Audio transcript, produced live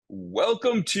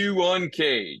Welcome to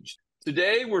UNCAGED.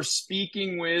 Today we're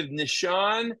speaking with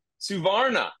Nishan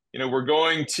Suvarna. We're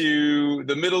going to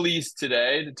the Middle East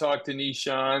today to talk to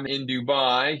Nishan in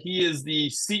Dubai. He is the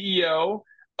CEO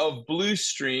of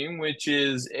Bluestream, which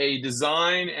is a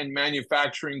design and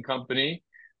manufacturing company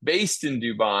based in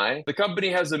Dubai. The company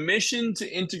has a mission to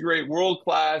integrate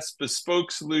world-class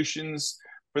bespoke solutions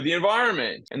for the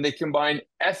environment, and they combine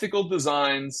ethical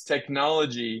designs,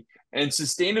 technology, and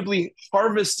sustainably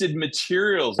harvested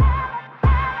materials.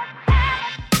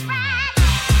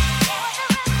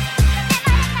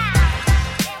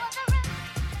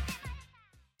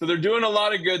 So they're doing a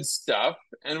lot of good stuff,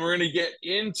 and we're going to get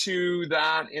into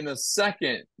that in a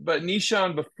second. But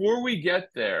Nishan, before we get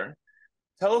there,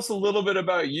 tell us a little bit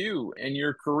about you and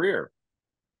your career.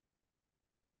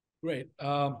 Great.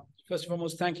 First and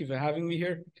foremost, thank you for having me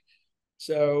here.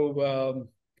 So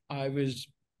I was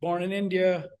born in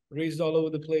India, raised all over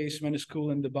the place, went to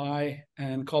school in Dubai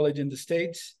and college in the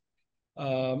States.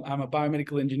 I'm a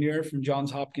biomedical engineer from Johns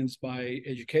Hopkins by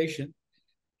education.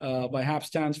 By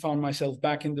hapstance, found myself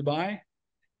back in Dubai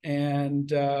and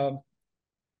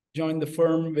joined the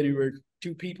firm when we were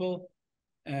two people.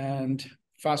 And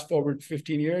fast forward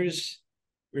 15 years,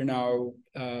 we're now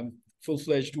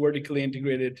full-fledged, vertically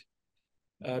integrated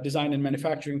design and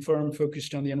manufacturing firm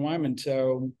focused on the environment.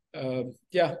 So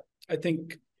I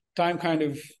think time kind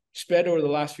of sped over the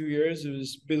last few years. It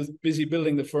was busy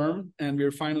building the firm, and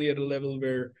we're finally at a level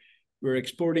where we're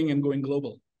exporting and going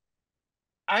global.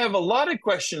 I have a lot of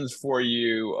questions for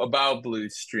you about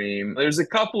Bluestream. There's a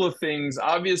couple of things.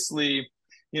 Obviously,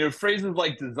 phrases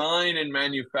like design and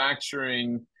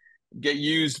manufacturing get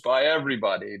used by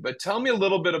everybody. But tell me a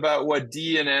little bit about what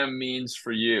D&M means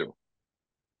for you.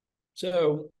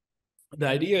 So the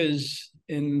idea is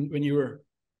when you were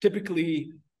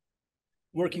typically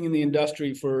working in the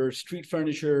industry for street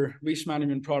furniture, waste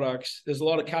management products, there's a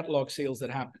lot of catalog sales that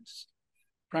happens,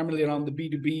 primarily around the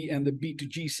B2B and the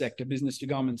B2G sector, business to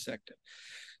government sector.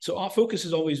 So our focus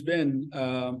has always been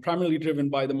primarily driven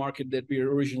by the market that we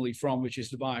are originally from, which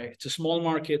is Dubai. It's a small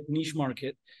market, niche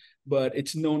market, but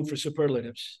it's known for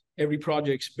superlatives. Every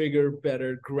project's bigger,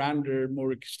 better, grander,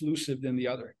 more exclusive than the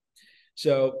other.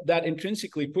 So that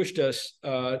intrinsically pushed us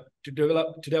to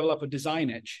develop a design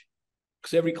edge,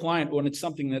 because every client wanted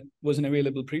something that wasn't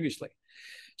available previously.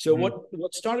 So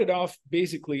what started off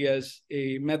basically as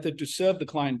a method to serve the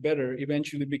client better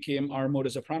eventually became our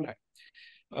modus operandi.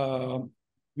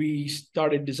 We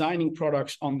started designing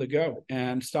products on the go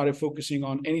and started focusing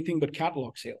on anything but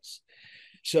catalog sales.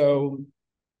 So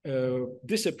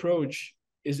this approach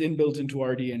is inbuilt into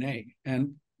our DNA.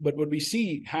 But what we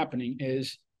see happening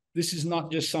is this is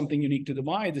not just something unique to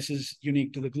Dubai. This is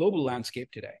unique to the global landscape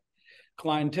today.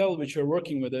 Clientele which are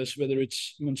working with us, whether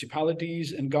it's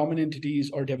municipalities and government entities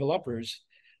or developers,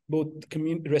 both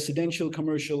residential,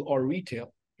 commercial, or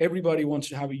retail, everybody wants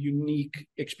to have a unique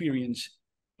experience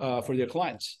for their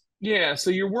clients. Yeah, so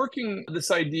you're working this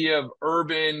idea of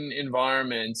urban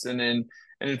environments, and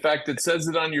in fact, it says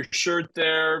it on your shirt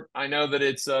there. I know that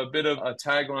it's a bit of a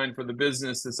tagline for the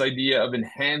business, this idea of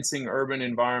enhancing urban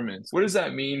environments. What does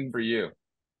that mean for you?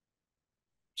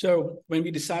 So when we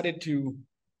decided to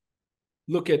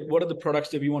look at what are the products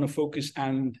that we want to focus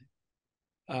and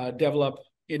develop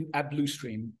at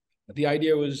Bluestream, the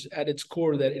idea was at its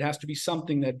core that it has to be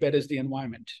something that betters the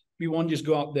environment. We won't just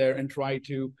go out there and try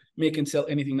to make and sell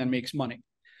anything that makes money.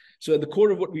 So at the core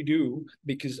of what we do,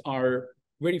 because our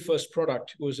very first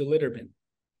product was a litter bin,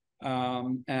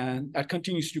 and that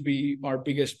continues to be our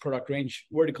biggest product range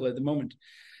vertical at the moment.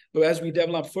 But as we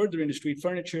develop further into street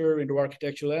furniture, into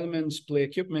architectural elements, play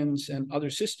equipments, and other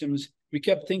systems, we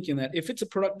kept thinking that if it's a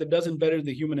product that doesn't better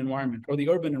the human environment or the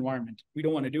urban environment, we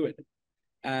don't want to do it.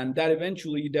 And that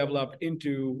eventually developed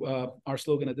into our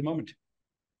slogan at the moment.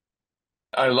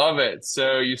 I love it.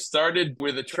 So you started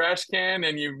with a trash can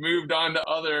and you've moved on to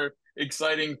other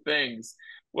exciting things.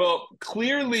 Well,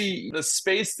 clearly the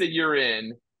space that you're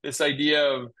in, this idea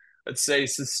of, let's say,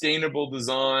 sustainable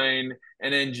design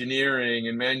and engineering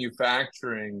and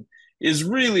manufacturing is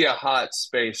really a hot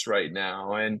space right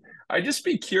now. And I'd just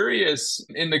be curious,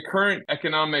 in the current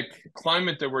economic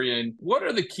climate that we're in, what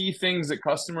are the key things that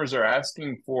customers are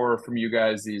asking for from you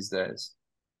guys these days?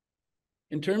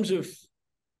 In terms of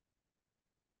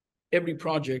every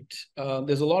project,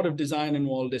 there's a lot of design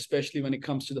involved, especially when it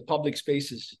comes to the public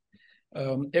spaces.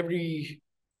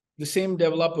 The same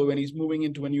developer, when he's moving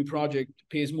into a new project,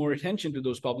 pays more attention to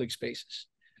those public spaces.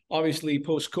 Obviously,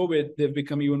 post-COVID, they've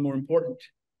become even more important.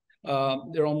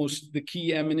 They're almost the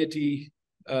key amenity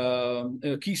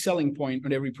a key selling point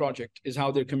on every project is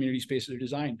how their community spaces are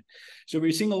designed. So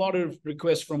we're seeing a lot of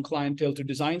requests from clientele to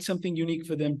design something unique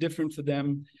for them, different for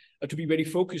them, to be very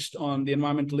focused on the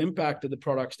environmental impact of the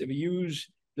products that we use,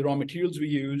 the raw materials we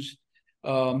use,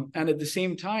 and at the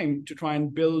same time to try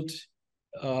and build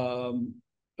a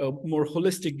more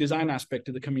holistic design aspect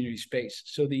to the community space.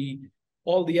 So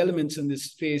all the elements in this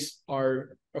space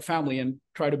are a family and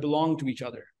try to belong to each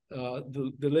other.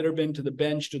 The litter bin to the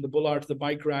bench to the bollard to the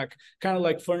bike rack, kind of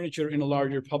like furniture in a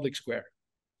larger public square.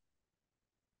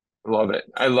 Love it.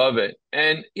 I love it.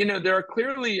 And, there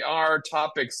clearly are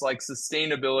topics like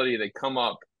sustainability that come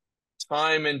up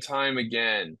time and time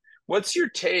again. What's your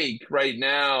take right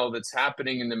now that's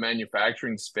happening in the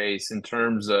manufacturing space in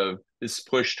terms of this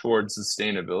push towards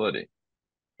sustainability?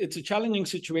 It's a challenging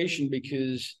situation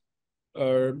because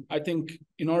I think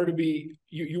in order to be,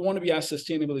 you want to be as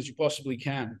sustainable as you possibly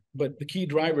can, but the key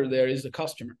driver there is the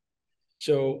customer.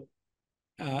 So,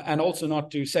 and also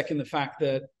not to second the fact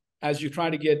that as you try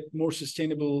to get more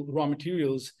sustainable raw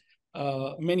materials,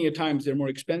 many a times they're more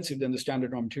expensive than the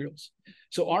standard raw materials.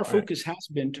 So our focus has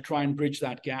been to try and bridge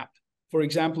that gap. For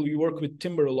example, we work with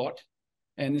timber a lot,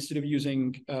 and instead of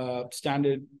using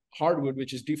standard hardwood,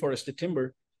 which is deforested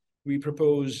timber, we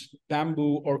propose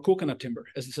bamboo or coconut timber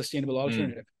as the sustainable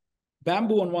alternative.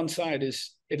 Bamboo on one side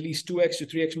is at least 2x to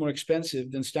 3x more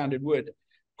expensive than standard wood.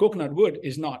 Coconut wood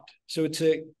is not. So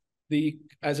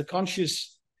as a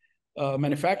conscious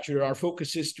manufacturer, our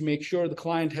focus is to make sure the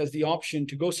client has the option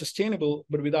to go sustainable,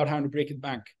 but without having to break the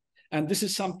bank. And this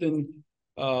is something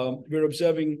we're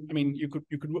observing. I mean, you could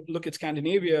look at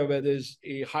Scandinavia, where there's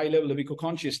a high level of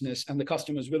eco-consciousness and the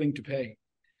customer is willing to pay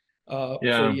for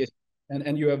ESG.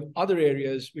 And you have other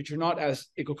areas which are not as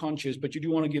eco-conscious, but you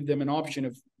do want to give them an option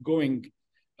of going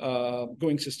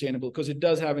sustainable, because it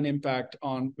does have an impact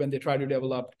on when they try to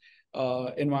develop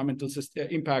environmental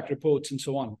impact reports and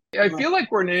so on. I feel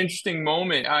like we're in an interesting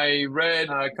moment. I read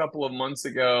a couple of months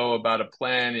ago about a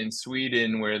plan in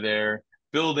Sweden where they're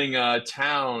building a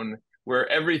town where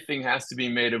everything has to be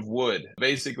made of wood,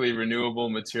 basically renewable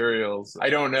materials. I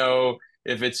don't know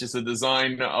if it's just a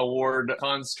design award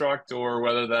construct or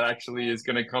whether that actually is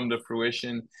going to come to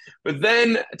fruition. But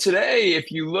then today,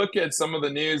 if you look at some of the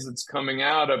news that's coming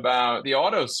out about the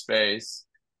auto space,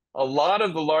 a lot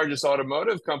of the largest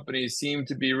automotive companies seem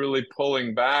to be really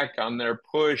pulling back on their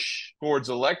push towards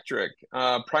electric,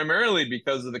 primarily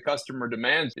because of the customer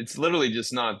demand. It's literally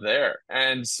just not there.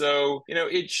 And so,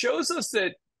 it shows us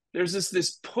that there's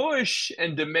this push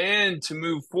and demand to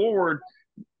move forward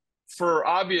for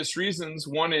obvious reasons.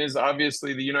 One is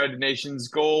obviously the United Nations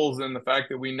goals and the fact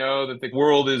that we know that the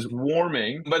world is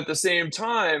warming. But at the same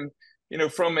time,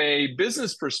 from a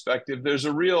business perspective, there's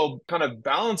a real kind of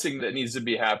balancing that needs to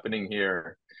be happening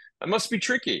here. That must be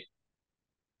tricky.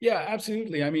 Yeah,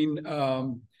 absolutely. I mean,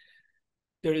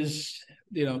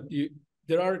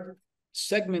 there are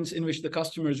segments in which the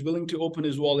customer is willing to open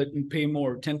his wallet and pay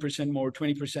more, 10% more,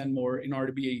 20% more, in order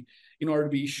to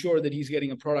be sure that he's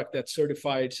getting a product that's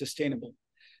certified sustainable.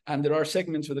 And there are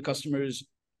segments where the customers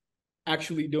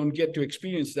actually don't get to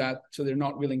experience that, so they're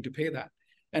not willing to pay that.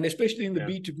 And especially in the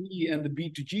B2B and the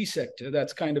B2G sector,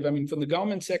 that's kind of, from the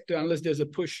government sector, unless there's a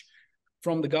push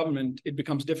from the government, it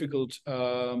becomes difficult,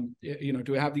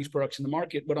 to have these products in the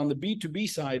market. But on the B2B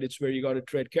side, it's where you got to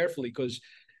tread carefully, because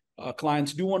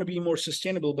clients do want to be more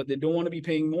sustainable, but they don't want to be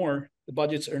paying more. The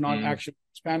budgets are not actually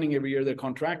expanding every year, they're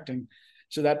contracting.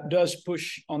 So that does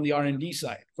push on the R&D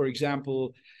side. For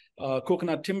example,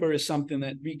 coconut timber is something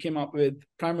that we came up with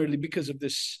primarily because of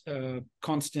this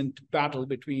constant battle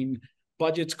between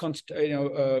budgets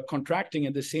contracting,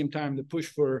 at the same time the push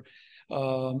for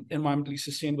environmentally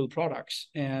sustainable products.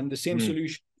 And the same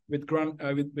solution with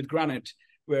granite,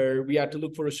 where we had to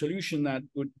look for a solution that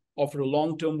would offer a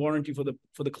long-term warranty for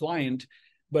the client,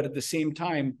 but at the same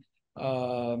time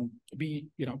be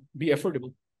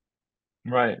affordable.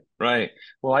 Right.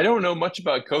 Well, I don't know much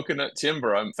about coconut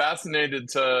timber. I'm fascinated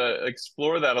to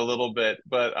explore that a little bit,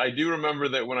 but I do remember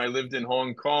that when I lived in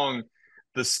Hong Kong,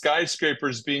 the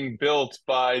skyscrapers being built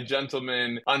by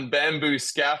gentlemen on bamboo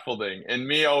scaffolding, and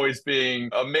me always being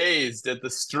amazed at the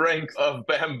strength of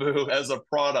bamboo as a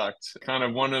product, kind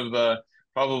of one of the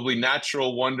probably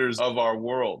natural wonders of our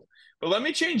world. But let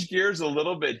me change gears a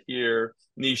little bit here,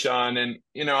 Nishan.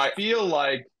 And, I feel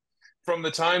like from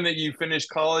the time that you finished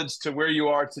college to where you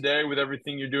are today with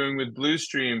everything you're doing with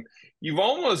Bluestream, you've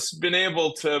almost been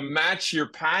able to match your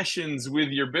passions with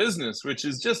your business, which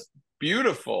is just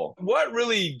beautiful. What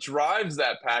really drives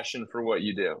that passion for what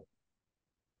you do?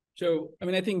 So,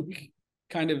 I think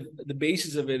kind of the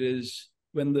basis of it is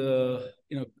when the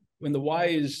why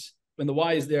is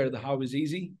there, the how is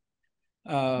easy.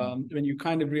 when you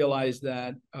kind of realize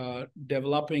that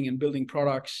developing and building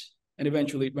products, and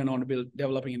eventually it went on to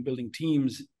developing and building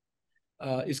teams,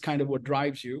 is kind of what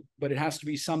drives you. But it has to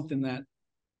be something that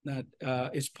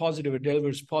is positive, it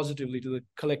delivers positively to the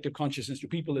collective consciousness, to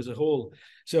people as a whole.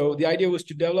 So the idea was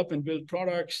to develop and build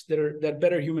products that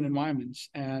better human environments.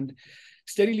 And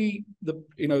steadily,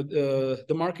 the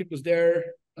market was there,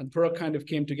 and product kind of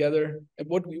came together. And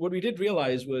what we did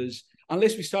realize was,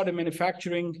 unless we started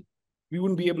manufacturing, we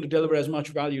wouldn't be able to deliver as much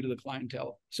value to the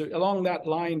clientele. So along that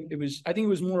line, I think it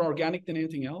was more organic than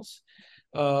anything else.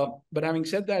 But having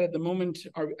said that, at the moment,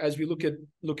 as we look at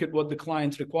what the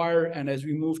clients require, and as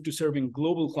we move to serving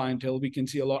global clientele, we can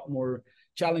see a lot more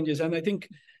challenges. And I think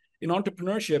in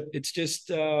entrepreneurship, it's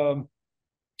just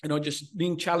just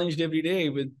being challenged every day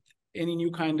with any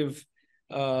new kind of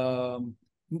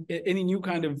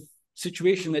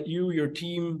situation that you, your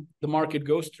team, the market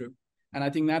goes through. And I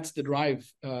think that's the drive,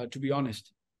 to be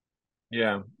honest.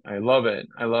 Yeah, I love it.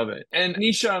 I love it. And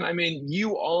Nishan, I mean,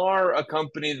 you are a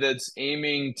company that's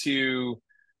aiming to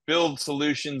build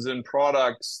solutions and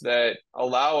products that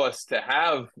allow us to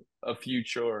have a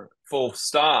future, full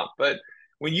stop. But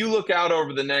when you look out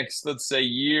over the next, let's say,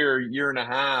 year and a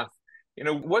half,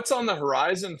 what's on the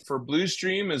horizon for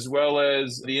Bluestream as well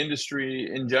as the industry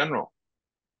in general?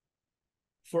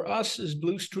 For us as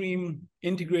Bluestream,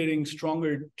 integrating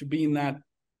stronger to being that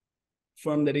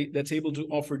firm that's able to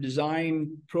offer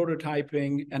design,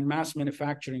 prototyping, and mass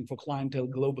manufacturing for clientele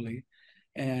globally,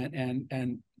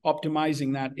 and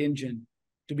optimizing that engine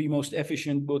to be most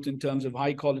efficient, both in terms of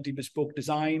high quality bespoke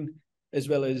design, as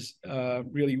well as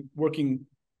really working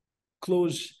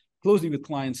closely with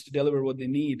clients to deliver what they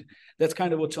need. That's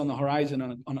kind of what's on the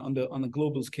horizon on a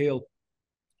global scale.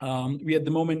 We at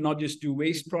the moment not just do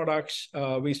waste products,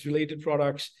 waste related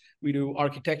products. We do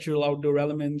architectural outdoor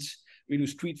elements. We do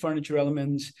street furniture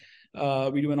elements.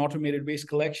 We do an automated waste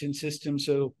collection system.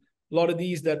 So a lot of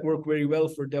these that work very well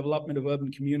for development of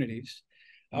urban communities.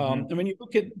 And when you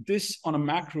look at this on a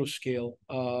macro scale,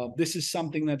 this is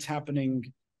something that's happening,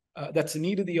 that's the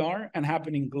need of the hour and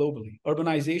happening globally.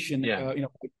 Urbanization,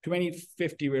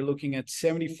 2050, we're looking at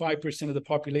 75% of the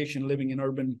population living in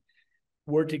urban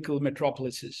vertical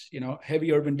metropolises,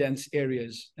 heavy urban dense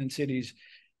areas and cities.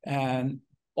 And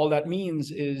all that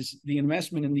means is the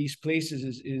investment in these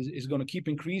places is going to keep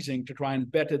increasing to try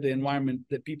and better the environment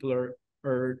that people are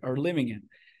living in.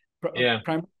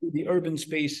 Primarily the urban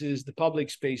spaces, the public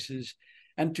spaces,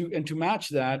 and to match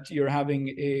that, you're having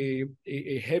a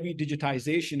heavy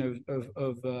digitization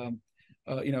of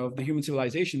the human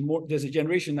civilization. There's a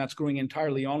generation that's growing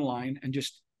entirely online and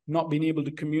just not being able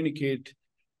to communicate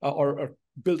or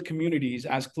build communities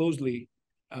as closely,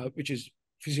 which is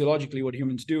physiologically what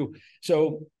humans do.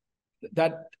 So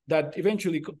that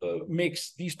eventually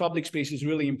makes these public spaces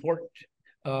really important.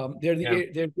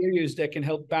 They're areas that can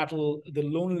help battle the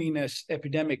loneliness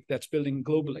epidemic that's building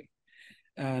globally.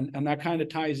 And that kind of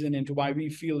ties into why we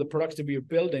feel the products that we are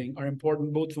building are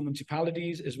important both for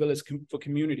municipalities as well as for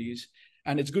communities.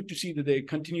 And it's good to see that they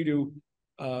continue to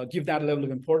give that level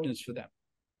of importance for them.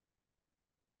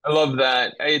 I love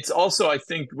that. It's also, I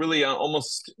think, really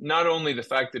almost not only the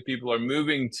fact that people are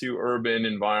moving to urban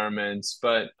environments,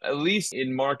 but at least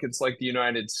in markets like the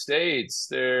United States,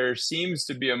 there seems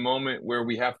to be a moment where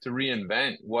we have to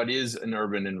reinvent what is an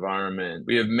urban environment.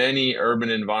 We have many urban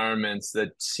environments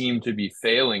that seem to be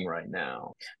failing right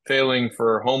now, failing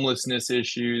for homelessness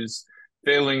issues,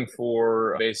 failing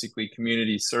for basically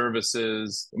community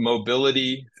services,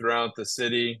 mobility throughout the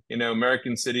city.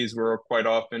 American cities were quite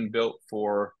often built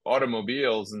for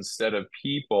automobiles instead of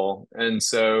people. And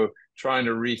so trying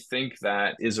to rethink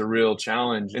that is a real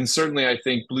challenge. And certainly I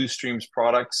think Bluestream's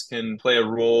products can play a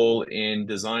role in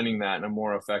designing that in a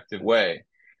more effective way.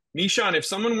 Nishan, if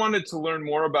someone wanted to learn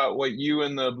more about what you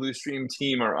and the Bluestream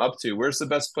team are up to, where's the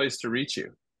best place to reach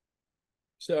you?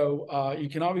 So you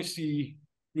can obviously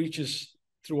reach us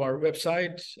through our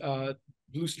website,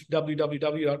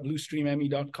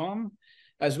 www.bluestreamme.com,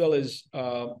 as well as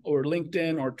or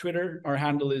LinkedIn or Twitter. Our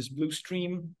handle is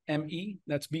BluestreamME.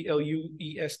 That's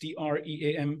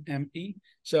BLUESTREAMME.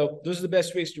 So those are the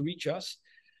best ways to reach us.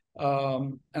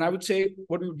 And I would say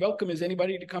what we would welcome is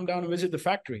anybody to come down and visit the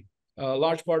factory. A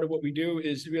large part of what we do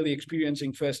is really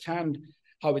experiencing firsthand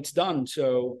how it's done.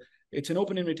 So it's an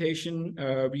open invitation.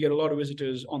 We get a lot of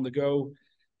visitors on the go,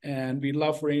 and we'd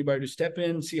love for anybody to step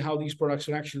in, see how these products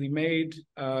are actually made.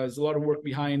 There's a lot of work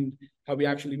behind how we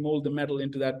actually mold the metal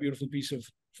into that beautiful piece of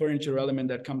furniture element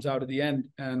that comes out at the end.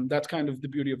 And that's kind of the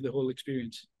beauty of the whole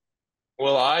experience.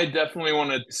 Well, I definitely want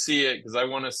to see it because I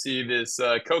want to see this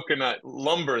coconut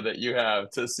lumber that you have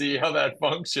to see how that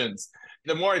functions.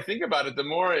 the more I think about it, the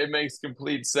more it makes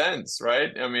complete sense,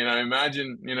 right? I mean, I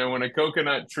imagine, when a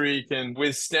coconut tree can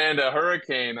withstand a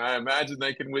hurricane, I imagine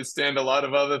they can withstand a lot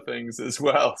of other things as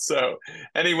well. So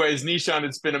anyways, Nishan,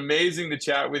 it's been amazing to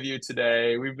chat with you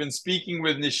today. We've been speaking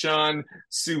with Nishan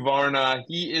Suvarna.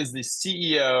 He is the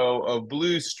CEO of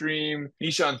Bluestream.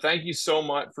 Nishan, thank you so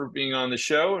much for being on the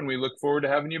show, and we look forward to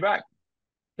having you back.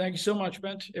 Thank you so much,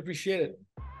 Brent. Appreciate it.